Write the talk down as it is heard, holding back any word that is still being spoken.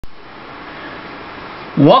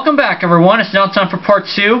Welcome back, everyone. It's now time for part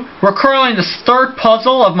 2. We're currently in the third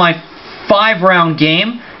puzzle of my 5-round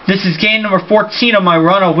game. This is game number 14 of my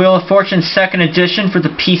run of Wheel of Fortune 2nd edition for the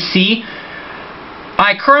PC.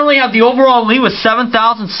 I currently have the overall lead with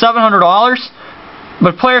 $7,700,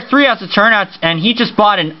 but player 3 has to turn out, and he just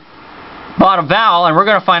bought a vowel, and we're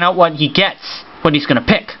going to find out what he gets, what he's going to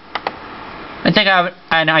pick. I think I have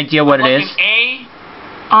an idea what it is. A?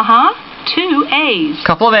 2 A's.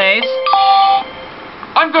 Couple of A's.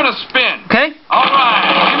 I'm gonna spin. Okay. Alright,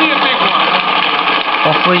 give me a big one.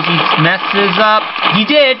 Hopefully he messes up. He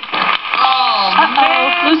did. Oh,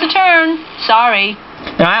 Uh-oh, lose a turn. Sorry.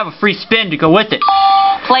 And I have a free spin to go with it.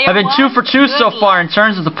 Player I've been 2 for 2 so Good far in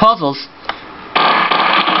terms of the puzzles.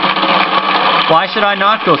 Why should I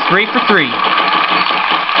not go 3 for 3?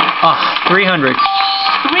 Ah, 300.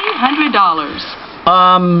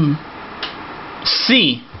 $300.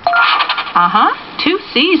 C. 2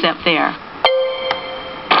 C's up there.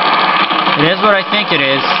 It is what I think it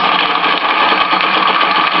is.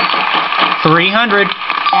 300.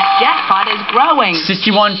 That jackpot is growing.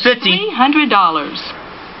 6150. $300.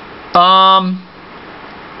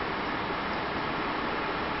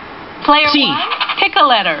 Player T. 1, pick a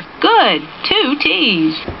letter. Good. 2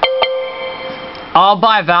 T's. I'll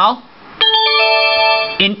buy a vowel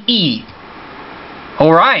in E.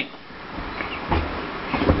 Alright.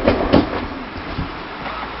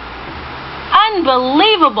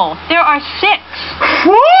 Unbelievable. There are 6.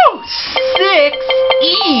 Woo! 6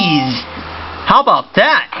 E's. How about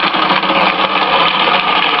that?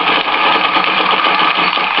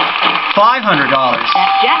 $500.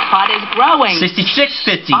 That jackpot is growing.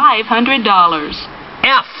 $66.50. $500.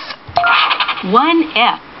 F. 1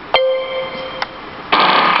 F.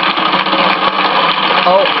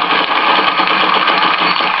 Oh.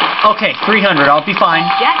 Okay, 300. I'll be fine.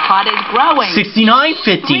 Jackpot is growing.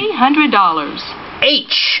 $69.50. $300.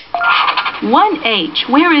 H. 1 H.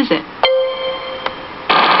 Where is it?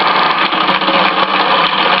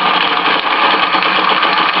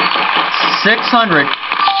 $600.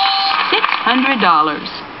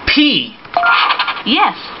 $600. P.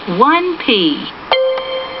 Yes, 1 P.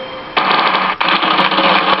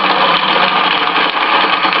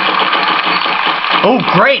 Oh,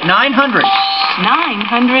 great. $900.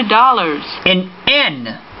 $900. An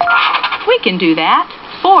N. We can do that.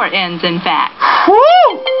 4 N's, in fact.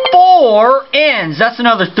 Woo! 4 N's. That's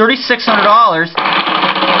another $3,600.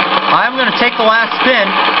 I'm going to take the last spin.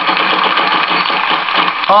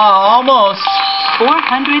 Almost.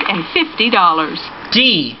 $450.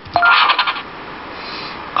 D.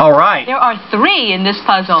 All right. There are 3 in this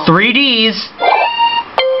puzzle. 3 D's.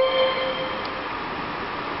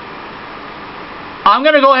 I'm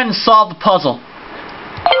going to go ahead and solve the puzzle.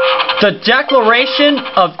 The Declaration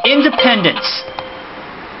of Independence.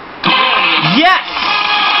 Yes!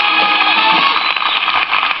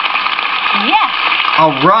 Yes!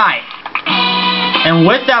 Alright. And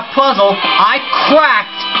with that puzzle, I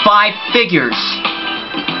cracked 5 figures.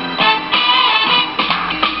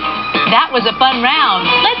 That was a fun round.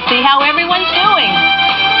 Let's see how everyone's doing.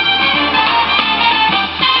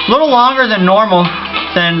 A little longer than normal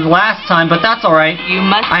than last time, but that's alright. You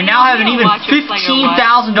must I now have an even $15,000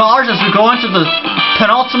 as we go into the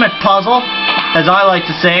penultimate puzzle, as I like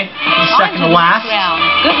to say, the second to last.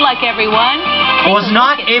 Good luck, everyone. I was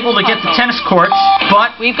not able to get the tennis courts,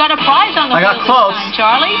 but we've got a prize on the I got wheel close. this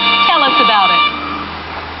time, Charlie. Tell us about it.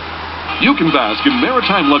 You can bask in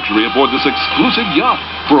maritime luxury aboard this exclusive yacht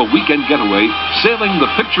for a weekend getaway sailing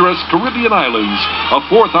the picturesque Caribbean islands, a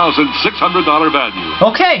 $4,600 value.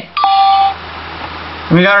 okay.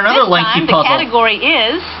 We got another This lengthy time the puzzle. category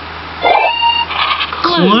is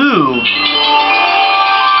Clue.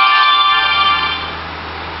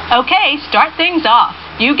 Okay, start things off.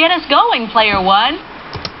 You get us going, player 1.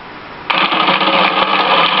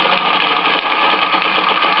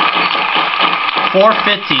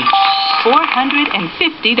 $450.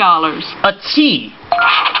 $450. A T.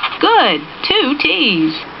 Good. 2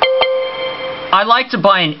 T's. I'd like to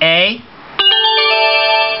buy an A.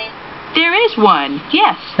 There is one.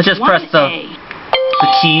 Yes. I just 1 pressed the A.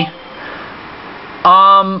 key.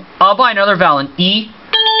 I'll buy another vowel, an E.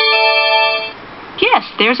 Yes,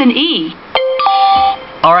 there's an E.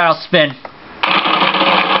 Alright, I'll spin.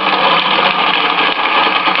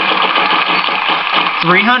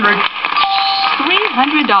 $300.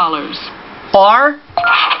 $300. R.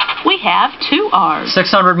 We have 2 R's.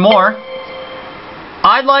 600 more.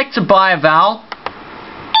 I'd like to buy a vowel.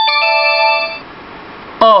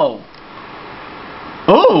 O.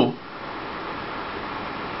 Ooh.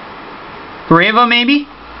 3 of them, maybe?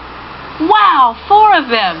 Wow, 4 of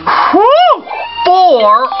them. Woo!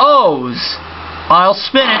 4 O's. I'll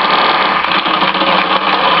spin it.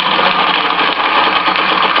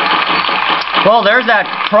 Well, there's that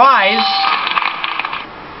prize.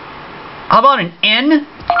 How about an N?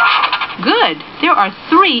 Good. There are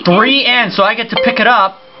 3 3 N's, so I get to pick it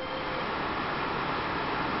up.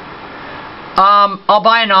 I'll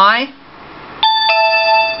buy an I.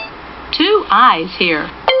 2 I's here.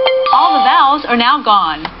 All the vowels are now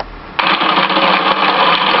gone.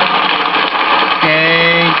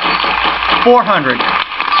 Okay. $400.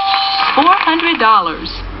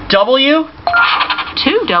 $400. W?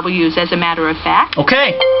 2 W's, as a matter of fact.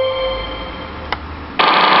 Okay.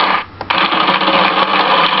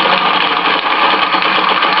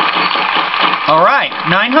 All right,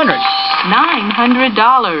 $900.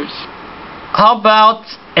 $900. How about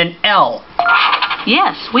an L?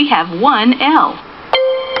 Yes, we have 1 L.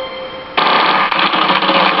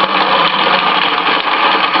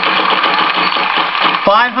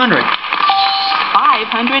 $500.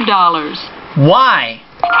 $500. Y?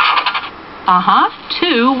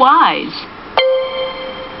 2 Y's.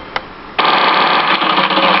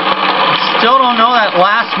 Still don't know that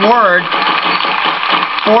last word.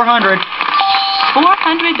 $400.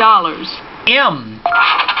 $400. M?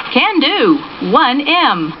 Can do. 1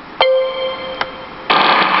 M.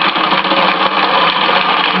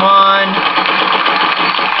 Come on.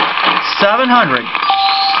 $700.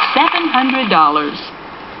 $700.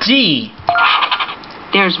 D?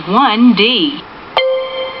 There's 1 D.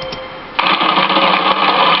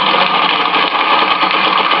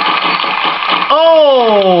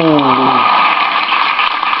 Oh!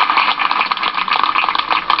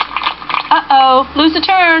 Uh-oh, lose a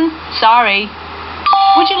turn. Sorry.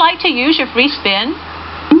 Would you like to use your free spin?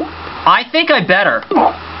 I think I better.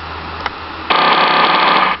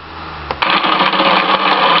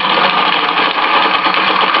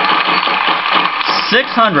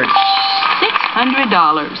 $600.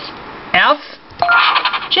 $600. F?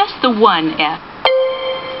 Just the 1 F.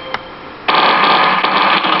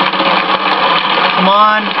 Come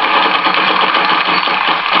on.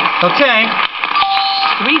 Okay.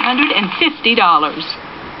 $350.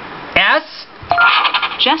 S?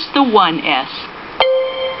 Just the 1 S.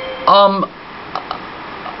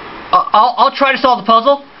 I'll try to solve the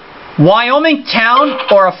puzzle. Wyoming town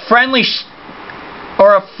or a friendly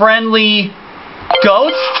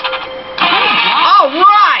ghost? All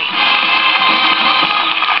right.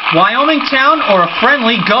 Wyoming town or a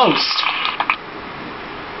friendly ghost?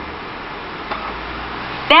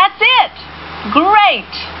 That's it! Great!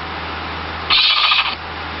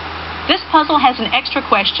 This puzzle has an extra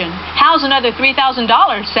question. How's another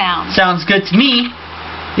 $3,000 sound? Sounds good to me.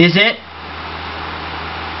 Is it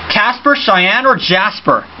Casper, Cheyenne, or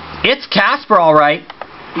Jasper? It's Casper, all right.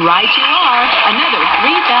 Right you are. Another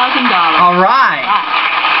 $3,000. All right.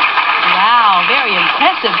 Wow, very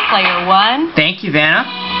impressive, player 1. Thank you, Vanna.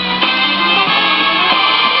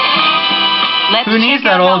 Let's Who needs check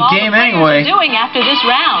that out old how all game the players anyway? are doing after this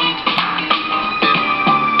round.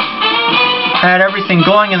 I had everything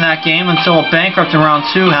going in that game until a bankrupt in round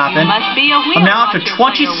 2 happened. You must be a wheel I'm now up to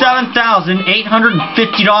watcher, player 1.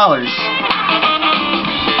 $27,850.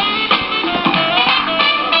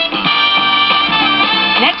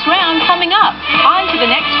 Next round coming up. On to the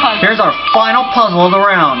next puzzle. Here's our final puzzle of the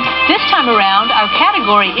round. This time around, our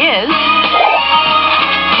category is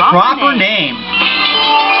Proper name.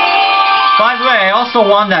 By the way, I also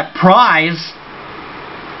won that prize.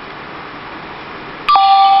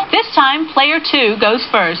 This time, player 2 goes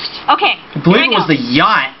first. Okay, I believe it was the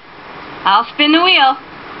yacht. I'll spin the wheel.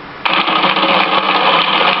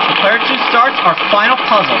 So player 2 starts our final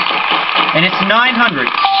puzzle. And it's $900.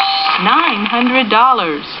 $900.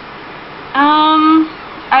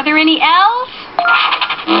 Are there any L's?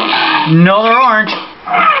 No, there aren't.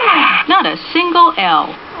 Not a single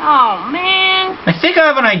L. Oh, man. I think I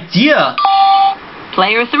have an idea.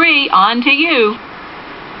 Player 3, on to you.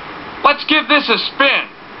 Let's give this a spin.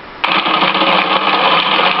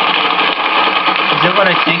 Is it what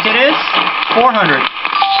I think it is? $400.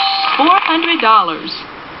 $400.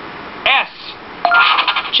 S.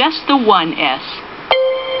 Just the 1 S.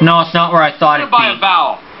 No, it's not where I thought I'm it'd gonna buy a be.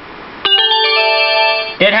 vowel.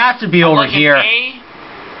 It has to be over Like an here. A.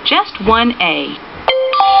 Just 1 A.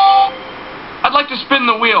 I'd like to spin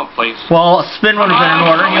the wheel, please. Well, a spin would have been in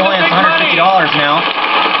order. He only has $150 now.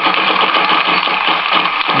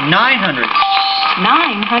 $900.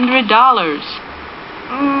 $900.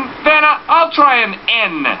 Vanna, I'll try an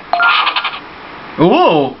N.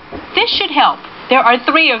 Ooh. This should help. There are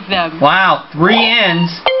 3 of them. Wow, 3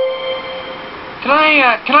 N's. Can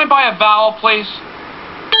I buy a vowel, please?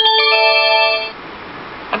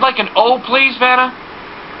 I'd like an O, please, Vanna.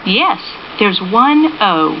 Yes, there's one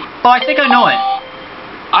O. Oh, I think I know it.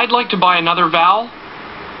 I'd like to buy another vowel.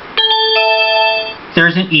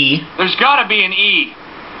 There's an E. There's gotta be an E.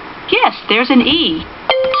 Yes, there's an E.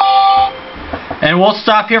 And we'll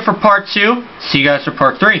stop here for part 2. See you guys for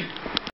part 3.